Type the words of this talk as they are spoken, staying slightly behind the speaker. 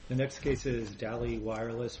The next case is Dali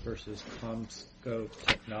Wireless versus CommScope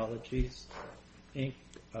Technologies, Inc.,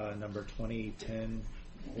 number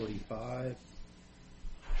 2010-45.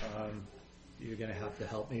 You're going to have to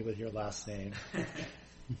help me with your last name.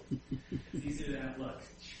 It's easier than it looks.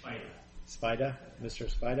 Spida. Spida?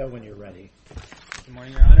 Mr. Spida, when you're ready. Good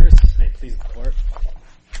morning, Your Honors. May it please the Court.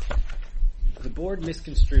 The Board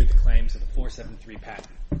misconstrued the claims of the 473 patent,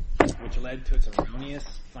 which led to its erroneous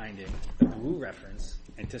finding that the Wu reference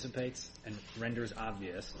anticipates and renders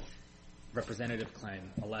obvious Representative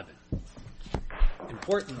Claim 11.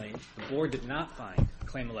 Importantly, the Board did not find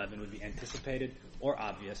Claim 11 would be anticipated or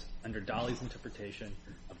obvious under Dali's interpretation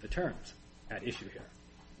of the terms at issue here.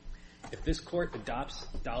 If this Court adopts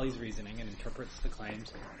Dali's reasoning and interprets the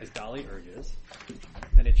claims as Dali urges,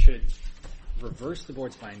 then it should reverse the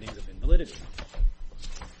Board's findings of invalidity.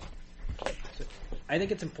 So I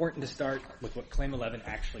think it's important to start with what Claim 11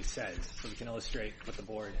 actually says so we can illustrate what the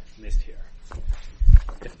Board missed here.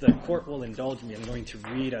 If the Court will indulge me, I'm going to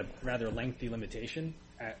read a rather lengthy limitation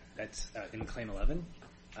that's in Claim 11.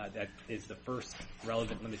 That is the first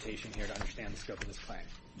relevant limitation here to understand the scope of this claim.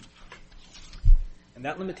 And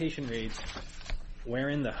that limitation reads,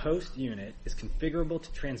 wherein the host unit is configurable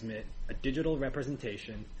to transmit a digital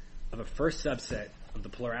representation of a first subset of the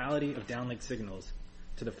plurality of downlink signals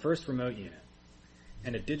to the first remote unit,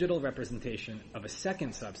 and a digital representation of a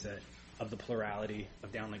second subset of the plurality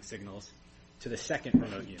of downlink signals to the second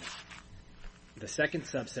remote unit, the second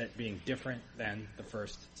subset being different than the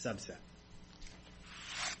first subset.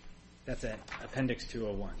 That's at Appendix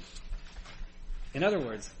 201. In other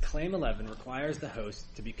words, Claim 11 requires the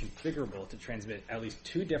host to be configurable to transmit at least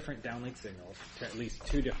two different downlink signals to at least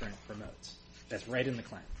two different remotes. That's right in the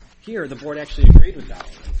claim. Here, the Board actually agreed with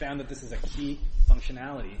Dali and found that this is a key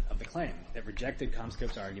functionality of the claim. It rejected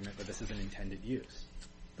CommScope's argument that this is an intended use.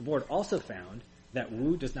 The Board also found that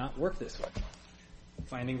Wu does not work this way,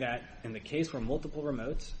 finding that in the case where multiple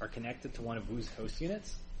remotes are connected to one of Wu's host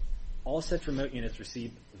units, all such remote units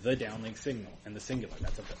receive the downlink signal in the singular.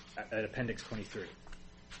 That's at Appendix 23.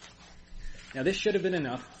 Now, this should have been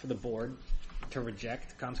enough for the Board to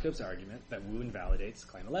reject CommScope's argument that Wu invalidates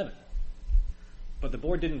Claim 11. But the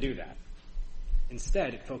Board didn't do that.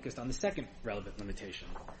 Instead, it focused on the second relevant limitation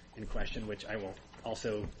in question, which I will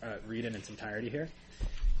also read in its entirety here.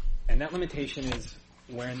 And that limitation is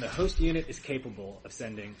wherein the host unit is capable of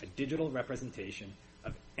sending a digital representation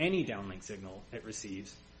of any downlink signal it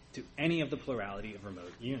receives to any of the plurality of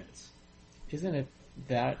remote units. Isn't it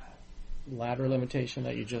that latter limitation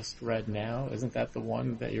that you just read now? Isn't that the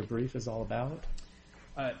one that your brief is all about?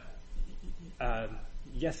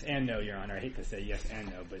 Yes and no, Your Honor. I hate to say yes and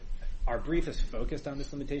no, but our brief is focused on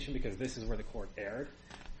this limitation because this is where the Court erred.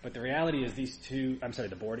 But the reality is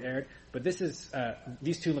the Board erred, but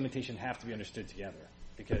these two limitations have to be understood together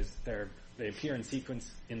because they appear in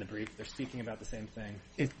sequence in the brief. They're speaking about the same thing.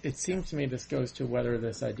 It seems to me this goes to whether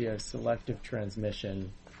this idea of selective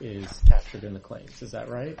transmission is captured in the claims. Is that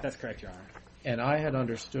right? That's correct, Your Honor. And I had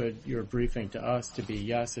understood your briefing to us to be,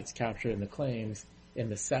 yes, it's captured in the claims in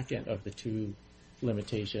the second of the two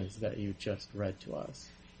limitations that you just read to us.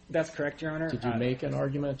 That's correct, Your Honor. Did you make an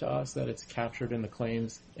argument to us that it's captured in the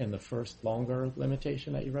claims in the first longer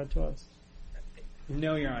limitation that you read to us?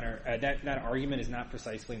 No, Your Honor. That argument is not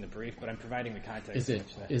precisely in the brief, but I'm providing the context.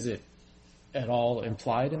 Is it at all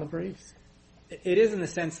implied in the briefs? It is in the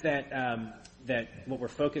sense that what we're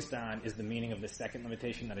focused on is the meaning of the second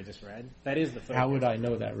limitation that I just read. That is the focus. How would I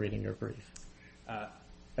know that reading your brief? How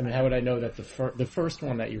would I know that the first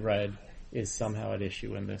one that you read is somehow at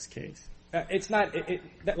issue in this case? It's not.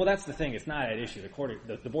 Well, that's the thing. It's not at issue.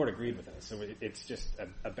 The Board agreed with us, so it's just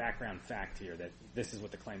a background fact here that this is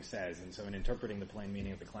what the claim says. And so, in interpreting the plain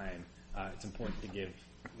meaning of the claim, it's important to give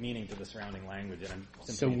meaning to the surrounding language.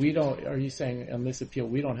 So we don't. Are you saying on this appeal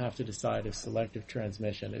we don't have to decide if selective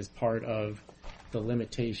transmission is part of the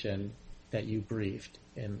limitation that you briefed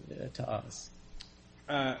to us?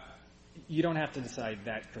 You don't have to decide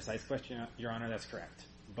that precise question, Your Honor. That's correct,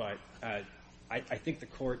 but. I think the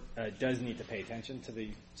Court does need to pay attention to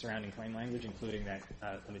the surrounding claim language, including that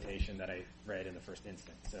limitation that I read in the first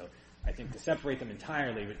instance. So I think to separate them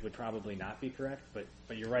entirely would probably not be correct,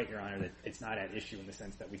 but you're right, Your Honor, that it's not at issue in the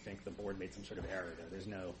sense that we think the Board made some sort of error there.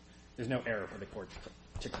 There's no error for the Court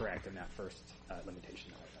to correct in that first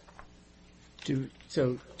limitation. Do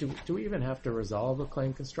we even have to resolve a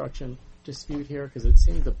claim construction dispute here? Because it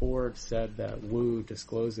seemed the Board said that Wu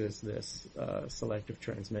discloses this selective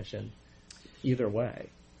transmission either way.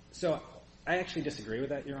 So I actually disagree with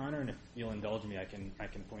that, Your Honor, and if you'll indulge me, I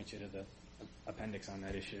can point you to the appendix on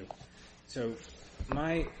that issue. So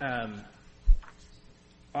my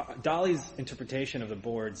Dali's interpretation of the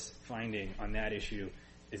board's finding on that issue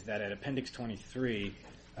is that at Appendix 23,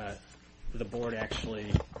 the board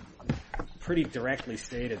actually pretty directly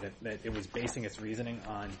stated that it was basing its reasoning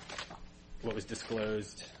on what was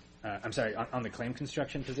disclosed, on the claim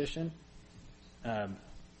construction position.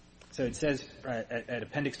 So it says at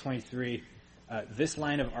Appendix 23, this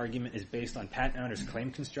line of argument is based on patent owner's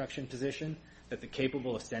claim construction position that the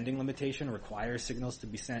capable of sending limitation requires signals to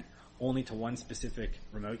be sent only to one specific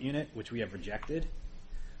remote unit, which we have rejected.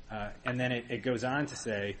 And then it goes on to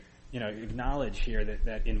say, acknowledge here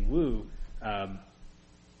that in Wu,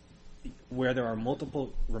 where there are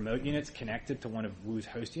multiple remote units connected to one of Wu's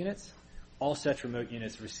host units, all such remote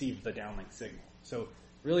units receive the downlink signal. So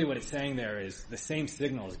really what it's saying there is the same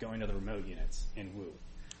signal is going to the remote units in Wu.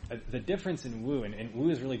 The difference in Wu, and Wu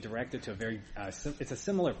is really directed to it's a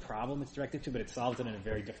similar problem it's directed to, but it solves it in a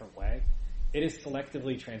very different way. It is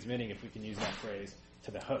selectively transmitting, if we can use that phrase,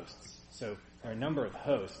 to the hosts. So there are a number of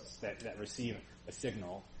hosts that receive a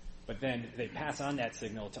signal, but then they pass on that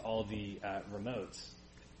signal to all the remotes,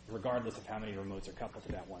 regardless of how many remotes are coupled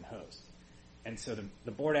to that one host. And so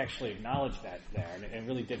the board actually acknowledged that there, and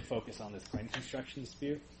really did focus on this claim construction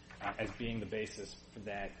dispute as being the basis for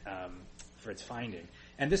that, for its finding.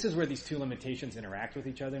 And this is where these two limitations interact with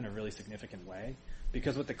each other in a really significant way,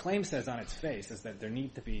 because what the claim says on its face is that there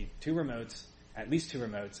need to be at least two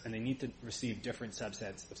remotes, and they need to receive different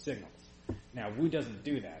subsets of signals. Now, Wu doesn't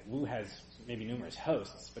do that. Wu has maybe numerous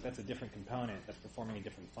hosts, but that's a different component that's performing a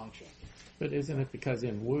different function. But isn't it because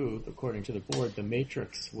in Wu, according to the board, the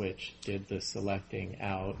matrix switch did the selecting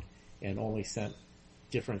out and only sent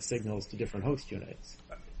different signals to different host units?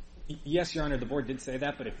 Yes, Your Honor, the board did say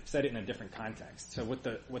that, but it said it in a different context. So what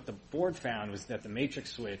the board found was that the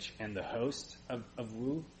matrix switch and the host of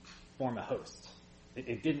Wu form a host.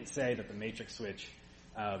 It didn't say that the matrix switch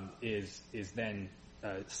is then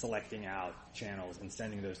selecting out channels and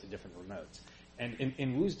sending those to different remotes. And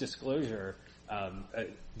in Wu's disclosure,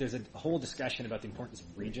 there's a whole discussion about the importance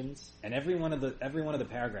of regions, and every one of the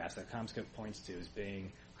paragraphs that CommScope points to as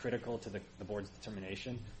being critical to the board's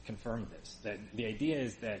determination confirmed this. That the idea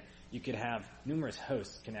is that you could have numerous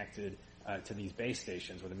hosts connected to these base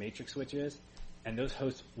stations where the matrix switch is, and those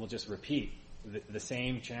hosts will just repeat the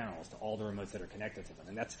same channels to all the remotes that are connected to them.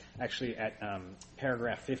 And that's actually at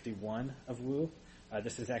paragraph 51 of Wu.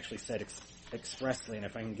 This is actually said expressly, and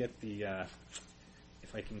if I can get the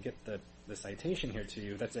citation here to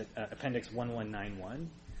you, that's at Appendix 1191,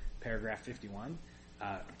 paragraph 51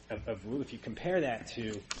 of Wu. If you compare that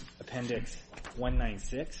to Appendix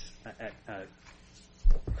 196 at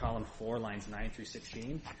column 4, lines 9 through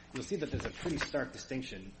 16, you'll see that there's a pretty stark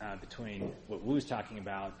distinction between what Wu's talking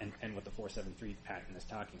about and what the 473 patent is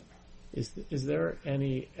talking about. Is there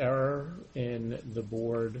any error in the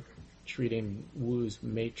board treating Wu's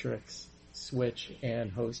matrix switch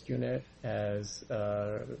and host unit as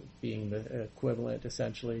being the equivalent,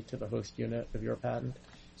 essentially, to the host unit of your patent?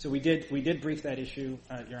 So we did brief that issue,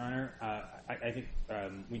 Your Honor. I think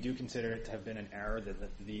we do consider it to have been an error.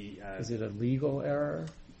 Is it a legal error?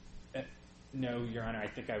 No, Your Honor. I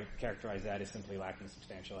think I would characterize that as simply lacking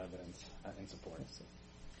substantial evidence in support.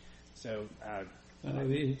 So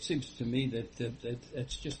it seems to me that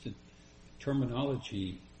it's just a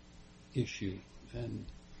terminology issue, and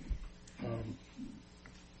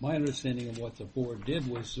my understanding of what the board did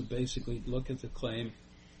was to basically look at the claim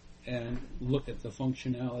and look at the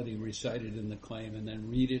functionality recited in the claim and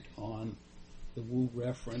then read it on the Wu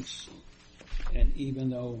reference. And even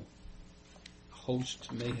though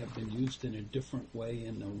host may have been used in a different way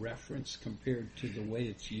in the reference compared to the way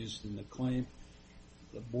it's used in the claim,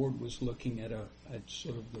 the board was looking at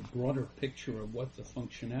sort of the broader picture of what the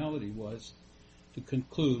functionality was to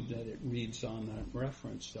conclude that it reads on that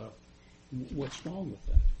reference. What's wrong with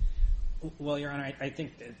that? Well, Your Honor, I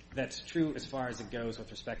think that's true as far as it goes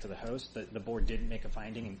with respect to the host. The board did make a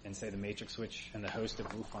finding and say the matrix switch and the host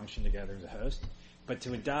of Wu function together as a host. But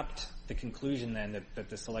to adopt the conclusion then that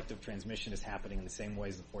the selective transmission is happening in the same way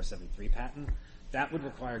as the 473 patent, that would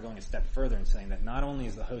require going a step further and saying that not only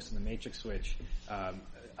is the host of the matrix switch a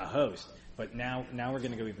host, but now we're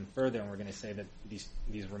going to go even further and we're going to say that these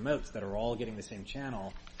remotes that are all getting the same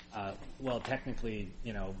channel, well, technically,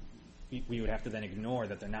 we would have to then ignore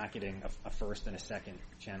that they're not getting a first and a second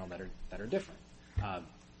channel that are different.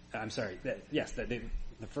 I'm sorry.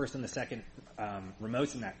 The first and the second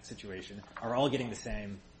remotes in that situation are all getting the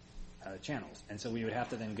same channels, and so we would have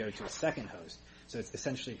to then go to a second host. So it's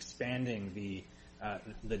essentially expanding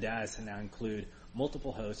the DAS to now include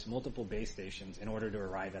multiple hosts, multiple base stations in order to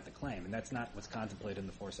arrive at the claim, and that's not what's contemplated in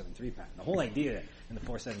the 473 patent. The whole idea in the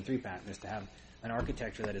 473 patent is to have an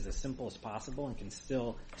architecture that is as simple as possible and can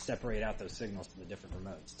still separate out those signals to the different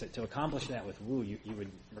remotes. To accomplish that with Woo, you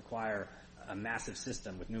would require a massive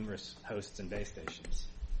system with numerous hosts and base stations.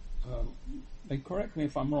 And correct me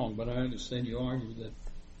if I'm wrong, but I understand you argue that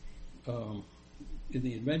in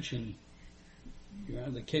the invention, you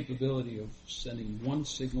have the capability of sending one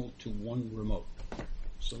signal to one remote.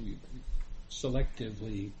 So you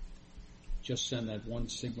selectively just send that one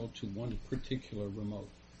signal to one particular remote.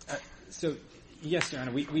 So, yes, Your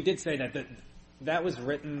Honor, we did say that was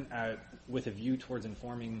written with a view towards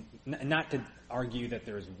informing, not to argue that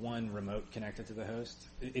there is one remote connected to the host.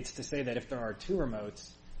 It's to say that if there are two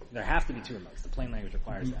remotes, there have to be two remotes. The plain language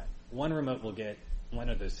requires that. One remote will get one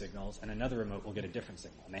of those signals, and another remote will get a different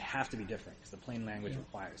signal. And they have to be different because the plain language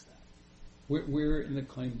requires that. Where in the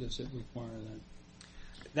claim does it require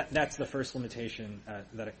that? That's the first limitation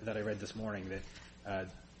that I read this morning, that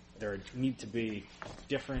there need to be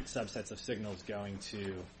different subsets of signals going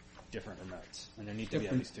to different remotes, and there need to be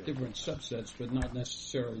at least two. Different subsets, but not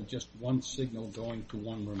necessarily just one signal going to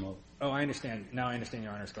one remote. Oh, I understand. Now I understand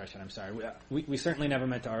Your Honor's question. I'm sorry. We certainly never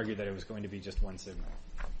meant to argue that it was going to be just one signal.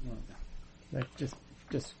 No.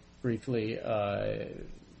 Just briefly,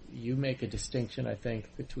 you make a distinction, I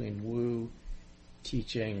think, between Woo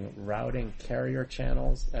teaching routing carrier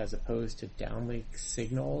channels as opposed to downlink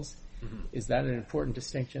signals. Mm-hmm. Is that an important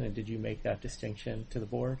distinction, and did you make that distinction to the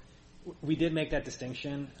board? We did make that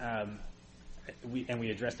distinction, and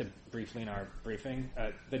we addressed it briefly in our briefing.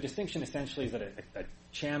 The distinction essentially is that a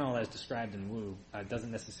channel, as described in Woo,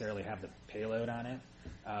 doesn't necessarily have the payload on it,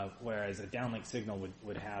 whereas a downlink signal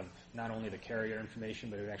would have not only the carrier information,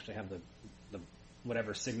 but it would actually have the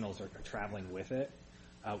whatever signals are traveling with it.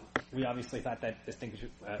 We obviously thought that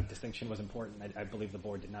distinction was important. I believe the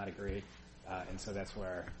board did not agree, and so that's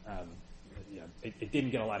where it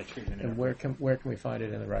didn't get a lot of treatment. And where can we find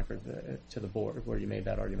it in the record to the board, where you made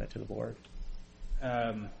that argument to the board?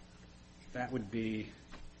 That would be...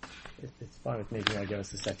 It's fine with me if you want to give us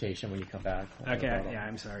the citation when you come back. Okay, yeah,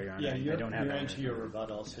 I'm sorry, Your Honor. Yeah, I don't have you're that. into your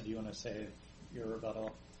rebuttal, so do you want to say your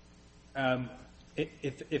rebuttal?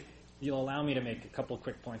 If you'll allow me to make a couple of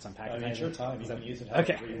quick points on packetizing. It's your time. You can use it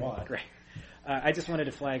however you want. Great. I just wanted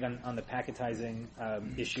to flag on the packetizing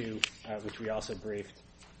issue, which we also briefed.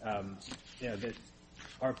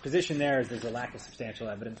 Our position there is there's a lack of substantial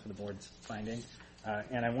evidence for the board's finding,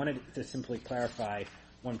 and I wanted to simply clarify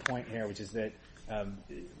one point here, which is that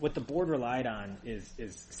what the board relied on is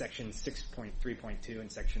section 6.3.2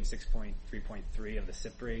 and section 6.3.3 of the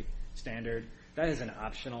CIPRI standard. That is an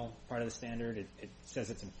optional part of the standard. It says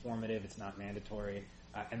it's informative, it's not mandatory,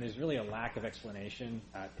 and there's really a lack of explanation,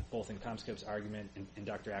 both in CommScope's argument and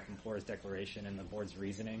Dr. Akinpour's declaration and the board's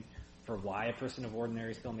reasoning for why a person of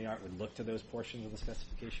ordinary skill in the art would look to those portions of the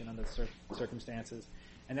specification under the circumstances.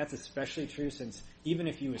 And that's especially true since even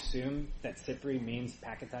if you assume that CIPRI means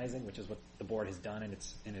packetizing, which is what the board has done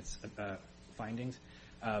in its findings,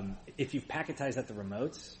 if you've packetized at the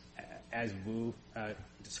remotes, as Woo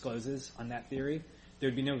discloses on that theory, there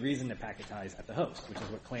would be no reason to packetize at the host, which is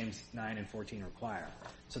what claims 9 and 14 require.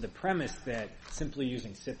 So the premise that simply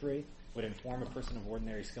using CIPRI would inform a person of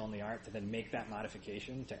ordinary skill in the art to then make that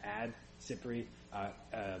modification to add CIPRI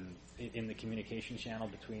in the communication channel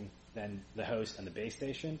between then the host and the base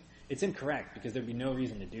station, it's incorrect because there'd be no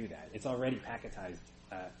reason to do that. It's already packetized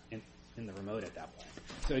in the remote at that point.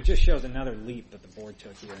 So it just shows another leap that the board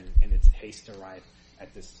took here in its haste to arrive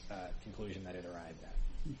at this conclusion that it arrived at.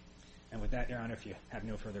 And with that, Your Honor, if you have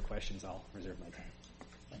no further questions, I'll reserve my time.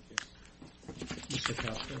 Thank you. Mr.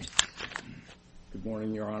 Castro. Good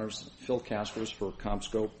morning, Your Honors. Phil Castros for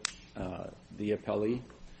CommScope, the appellee.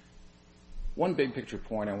 One big picture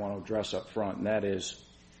point I want to address up front, and that is,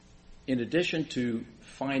 in addition to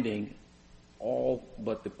finding all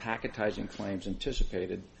but the packetizing claims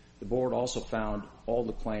anticipated, the board also found all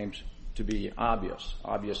the claims to be obvious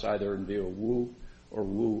either in view of Woo or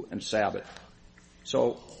Woo and Sabbath.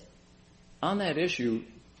 So on that issue,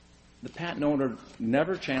 the patent owner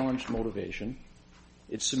never challenged motivation.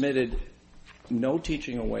 It submitted no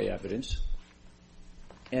teaching away evidence,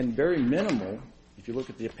 and very minimal, if you look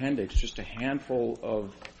at the appendix, just a handful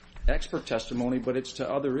of expert testimony, but it's to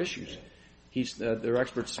other issues. Their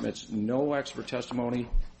expert submits no expert testimony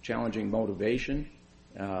challenging motivation,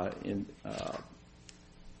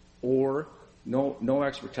 or no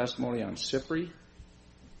expert testimony on CIPRI.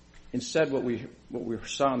 Instead, what we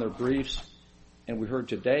saw in their briefs and we heard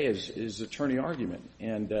today is attorney argument,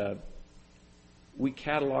 and we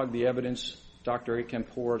cataloged the evidence. Dr.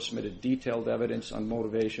 Akinpour submitted detailed evidence on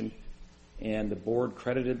motivation, and the board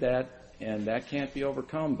credited that, and that can't be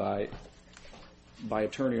overcome by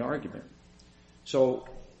attorney argument. So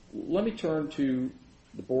let me turn to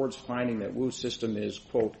the board's finding that WU's system is,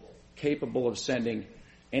 quote, capable of sending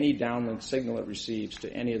any downlink signal it receives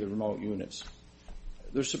to any of the remote units.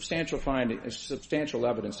 There's substantial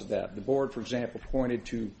evidence of that. The board, for example, pointed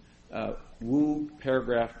to WU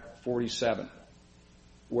paragraph 47,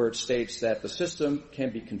 where it states that the system can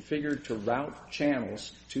be configured to route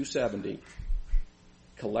channels 270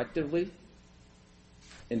 collectively,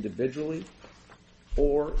 individually,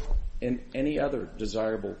 or in any other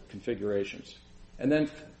desirable configurations. And then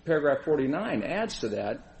paragraph 49 adds to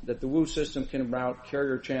that the WU system can route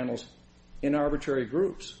carrier channels in arbitrary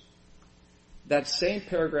groups. That same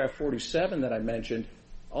paragraph 47 that I mentioned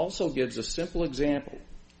also gives a simple example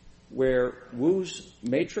where WU's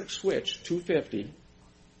matrix switch 250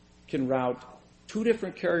 can route two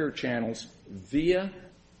different carrier channels via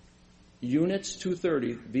units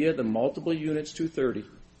 230, via the multiple units 230,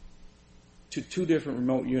 to two different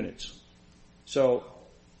remote units. So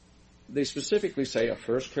they specifically say a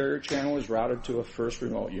first carrier channel is routed to a first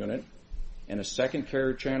remote unit, and a second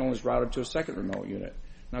carrier channel is routed to a second remote unit.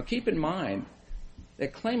 Now keep in mind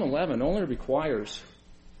that Claim 11 only requires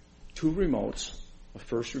two remotes, a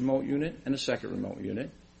first remote unit and a second remote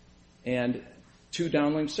unit, and two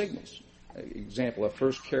downlink signals. Example, a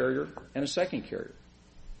first carrier and a second carrier.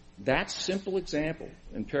 That simple example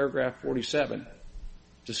in paragraph 47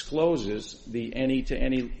 discloses the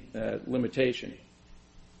any-to-any limitation.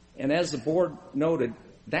 And as the board noted,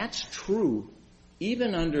 that's true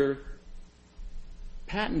even under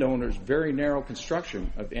patent owners' very narrow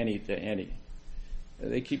construction of any-to-any.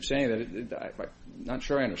 They keep saying that, I'm not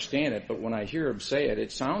sure I understand it, but when I hear them say it,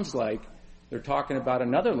 it sounds like they're talking about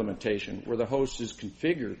another limitation where the host is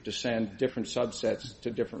configured to send different subsets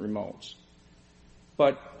to different remotes.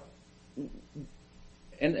 But,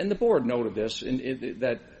 and the board noted this,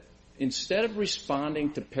 that instead of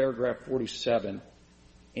responding to paragraph 47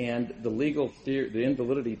 and the legal theory, the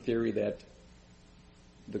invalidity theory that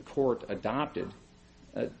the court adopted,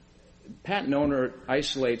 patent owner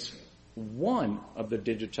isolates one of the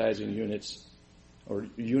digitizing units, or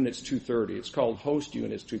units 230. It's called host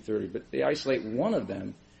units 230, but they isolate one of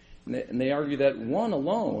them, and they argue that one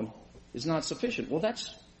alone is not sufficient. Well,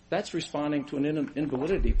 that's responding to an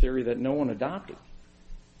invalidity theory that no one adopted.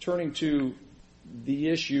 Turning to the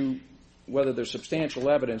issue whether there's substantial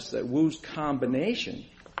evidence that WU's combination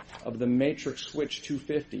of the matrix switch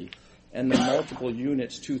 250 and the multiple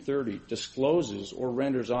units 230 discloses or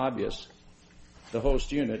renders obvious the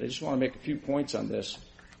host unit. I just want to make a few points on this.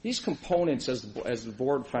 These components, as the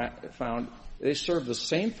board found, they serve the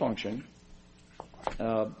same function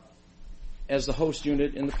as the host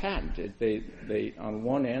unit in the patent. They on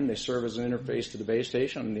one end, they serve as an interface to the base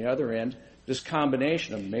station. On the other end, this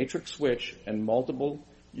combination of matrix switch and multiple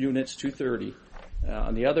units 230.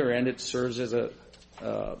 On the other end, it serves as an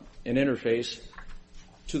interface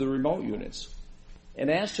to the remote units. And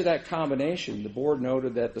as to that combination, the board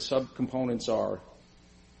noted that the subcomponents are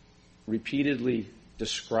repeatedly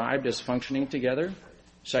described as functioning together,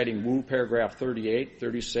 citing WU paragraph 38,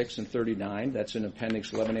 36, and 39. That's in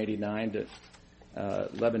Appendix 1189 to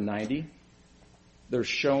 1190. They're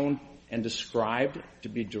shown and described to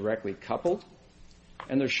be directly coupled,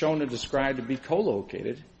 and they're shown and described to be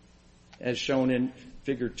co-located, as shown in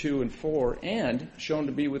Figure 2 and 4, and shown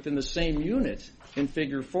to be within the same unit in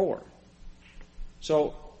Figure 4.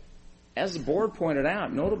 So, as the board pointed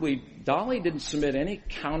out, notably, Dali didn't submit any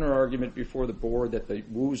counter-argument before the board that the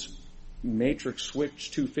WU's matrix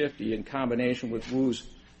switch 250 in combination with WU's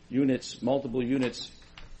units, multiple units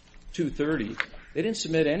 230, they didn't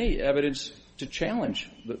submit any evidence to challenge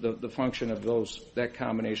the function of that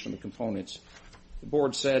combination of the components. The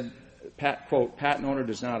board said, quote, patent owner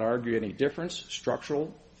does not argue any difference,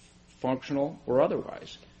 structural, functional, or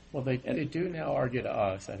otherwise. Well, they do now argue to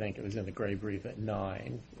us, I think it was in the gray brief at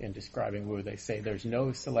 9, in describing WU, they say there's no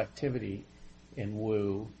selectivity in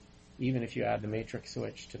WU, even if you add the matrix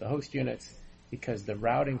switch to the host units, because the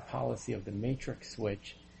routing policy of the matrix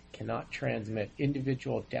switch cannot transmit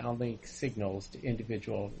individual downlink signals to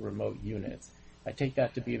individual remote units. I take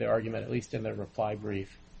that to be the argument, at least in the reply brief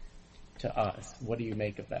to us. What do you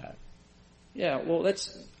make of that? Yeah, well,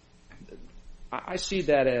 I see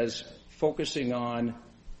that as focusing on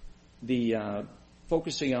the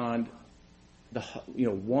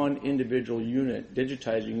one individual unit,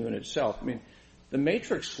 digitizing unit itself. I mean, the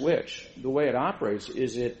matrix switch, the way it operates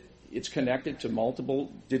is it's connected to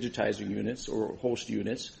multiple digitizing units or host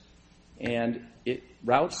units, and it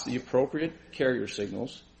routes the appropriate carrier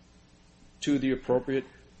signals to the appropriate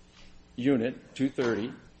unit,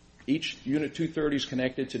 230. Each unit 230 is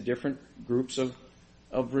connected to different groups of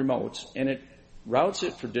remotes, and it routes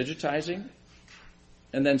it for digitizing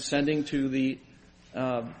and then sending to the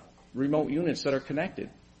remote units that are connected.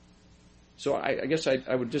 So I guess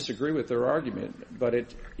I would disagree with their argument, but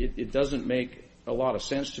it doesn't make a lot of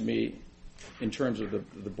sense to me in terms of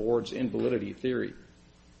the board's invalidity theory.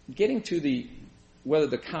 Getting to whether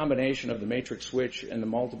the combination of the matrix switch and the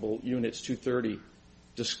multiple units 230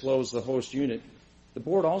 disclose the host unit, the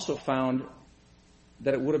board also found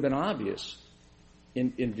that it would have been obvious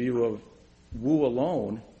in view of Wu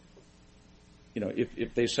alone.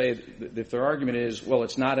 If they say, if their argument is, well,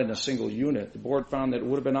 it's not in a single unit, the board found that it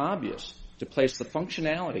would have been obvious to place the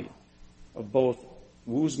functionality of both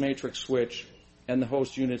Wu's matrix switch and the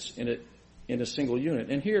host units in a single unit.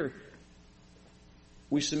 And here,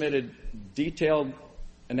 we submitted detailed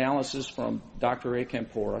analysis from Dr. A.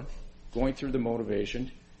 Campora going through the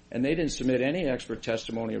motivation, and they didn't submit any expert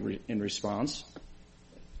testimony in response.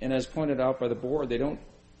 And as pointed out by the board, they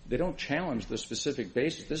don't challenge the specific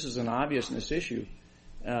basis. This is an obviousness issue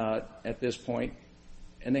at this point,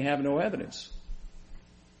 and they have no evidence.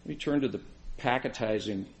 Let me turn to the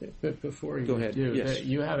packetizing. But before you Go ahead. do, Yes.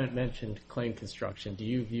 you haven't mentioned claim construction. Do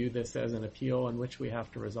you view this as an appeal in which we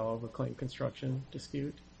have to resolve a claim construction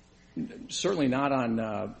dispute? Certainly not on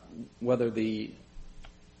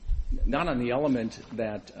not on the element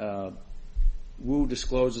that Wu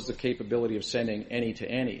discloses the capability of sending any to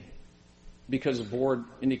any, because the board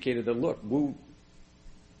indicated that, look, Wu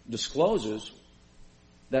discloses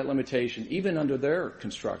that limitation even under their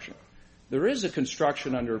construction. There is a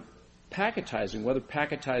construction under packetizing, whether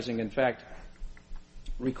packetizing, in fact,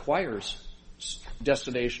 requires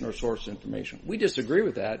destination or source information. We disagree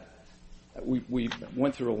with that. We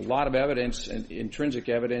went through a lot of evidence and intrinsic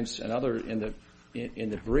evidence and other in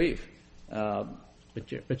the brief.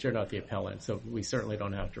 But you're not the appellant, so we certainly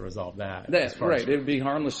don't have to resolve that. That's right. It would be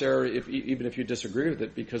harmless error even if you disagree with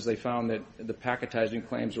it, because they found that the packetizing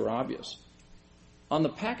claims were obvious. On the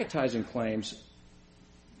packetizing claims,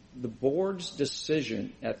 the board's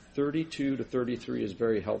decision at 32 to 33 is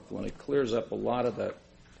very helpful, and it clears up a lot of the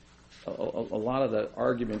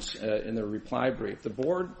arguments in the reply brief. The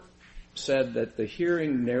board said that the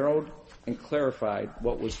hearing narrowed and clarified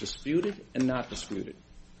what was disputed and not disputed.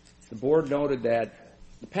 The board noted that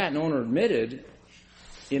the patent owner admitted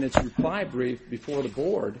in its reply brief before the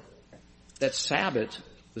board that Sabbath,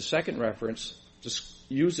 the second reference,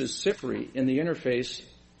 uses CIFRI in the interface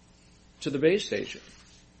to the base station.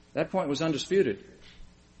 That point was undisputed.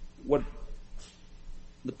 What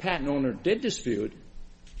the patent owner did dispute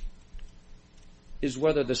is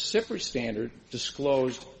whether the CIFRI standard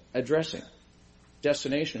disclosed addressing,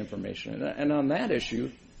 destination information. And on that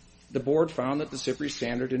issue, the board found that the CIFRI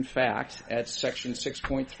standard, in fact, at section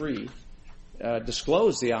 6.3,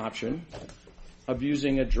 disclosed the option of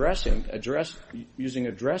using using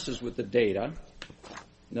addresses with the data,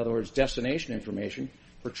 in other words, destination information,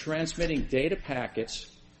 for transmitting data packets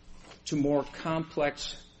to more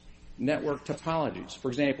complex network topologies. For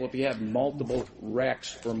example, if you have multiple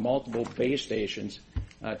RECs or multiple base stations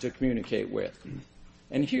to communicate with.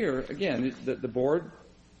 And here, again, the board,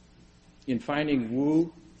 in finding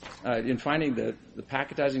the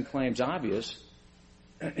packetizing claims obvious,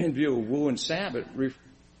 in view of Wu and Sabbath,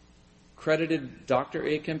 credited Dr.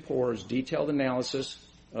 A. Kempora's detailed analysis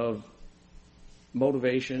of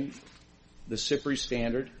motivation, the CIFRI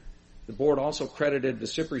standard. The board also credited the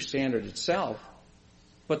CIFRI standard itself,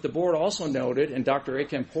 but the board also noted, and Dr. A.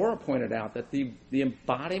 Kempora pointed out, that the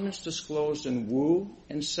embodiments disclosed in Wu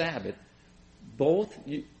and Sabbath both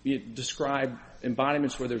describe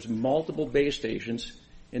embodiments where there's multiple base stations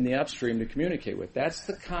in the upstream to communicate with. That's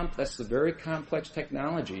the very complex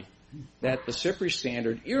technology that the CIFRI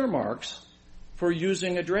standard earmarks for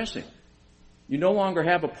using addressing. You no longer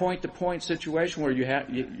have a point-to-point situation where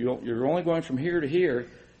you're only going from here to here,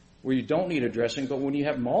 where you don't need addressing, but when you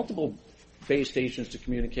have multiple base stations to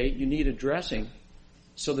communicate, you need addressing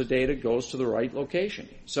so the data goes to the right location.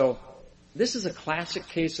 So this is a classic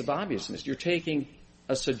case of obviousness. You're taking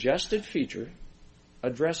a suggested feature,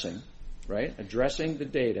 addressing, right, addressing the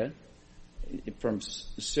data from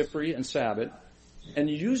CIFRI and Sabbath, and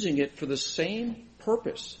using it for the same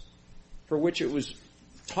purpose for which it was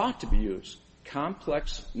taught to be used,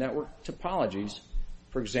 complex network topologies,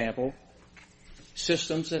 for example,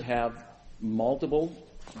 systems that have multiple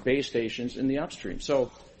base stations in the upstream.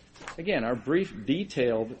 So, again, our brief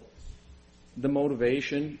detailed the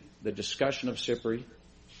motivation, the discussion of CIFRI,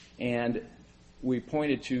 and we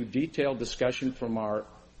pointed to detailed discussion from our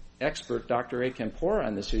expert, Dr. A. Kempora,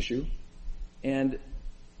 on this issue, and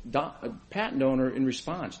patent owner, in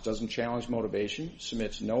response, doesn't challenge motivation,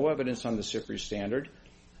 submits no evidence on the CIFRI standard.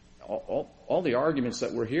 All the arguments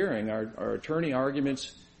that we're hearing are attorney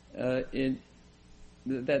arguments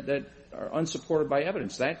that are unsupported by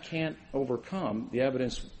evidence. That can't overcome the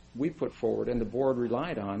evidence we put forward and the board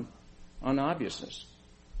relied on obviousness.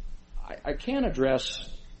 I can address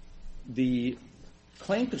the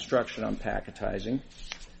claim construction on packetizing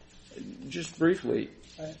just briefly.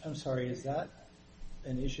 I'm sorry, is that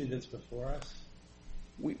an issue that's before us?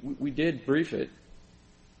 We did brief it.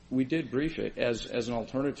 We did brief it as an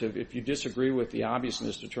alternative. If you disagree with the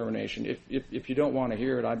obviousness determination, if you don't want to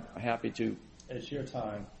hear it, I'm happy to. It's your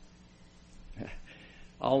time.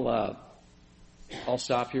 I'll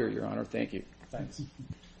stop here, Your Honor. Thank you. Thanks.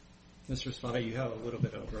 Mr. Spada, you have a little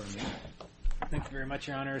bit over a minute. Thank you very much,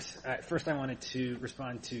 Your Honors. First, I wanted to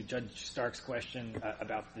respond to Judge Stark's question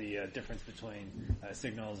about the difference between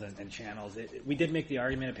signals and channels. We did make the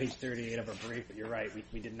argument at page 38 of our brief, but you're right.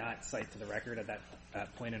 We did not cite to the record at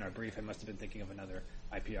that point in our brief. I must have been thinking of another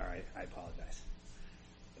IPR. I apologize.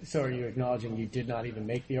 So are you acknowledging you did not even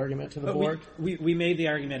make the argument to the board? We made the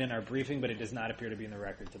argument in our briefing, but it does not appear to be in the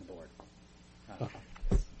record to the board.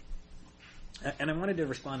 Okay. And I wanted to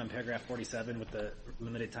respond on paragraph 47 with the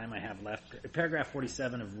limited time I have left. Paragraph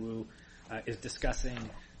 47 of Wu is discussing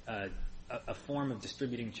a form of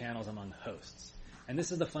distributing channels among hosts. And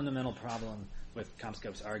this is the fundamental problem with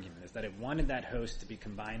CommScope's argument, is that it wanted that host to be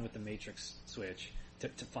combined with the matrix switch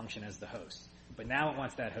to function as the host. But now it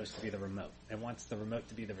wants that host to be the remote. It wants the remote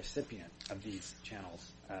to be the recipient of these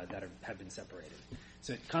channels that have been separated.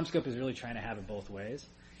 So CommScope is really trying to have it both ways.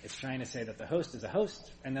 It's trying to say that the host is a host,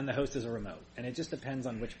 and then the host is a remote. And it just depends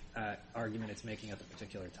on which argument it's making at the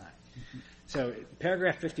particular time. Mm-hmm. So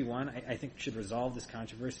paragraph 51, I think, should resolve this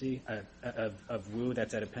controversy of Wu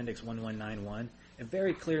that's at Appendix 1191. It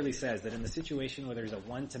very clearly says that in the situation where there's a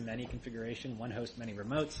one-to-many configuration, one host, many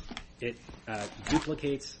remotes, it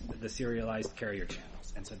duplicates the serialized carrier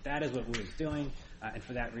channels. And so that is what Wu is doing, and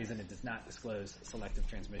for that reason it does not disclose selective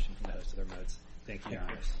transmission from the host to the remotes. Thank you, Your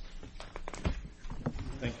Honors.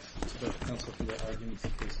 Thanks to both counsel for their arguments. The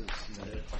case is submitted.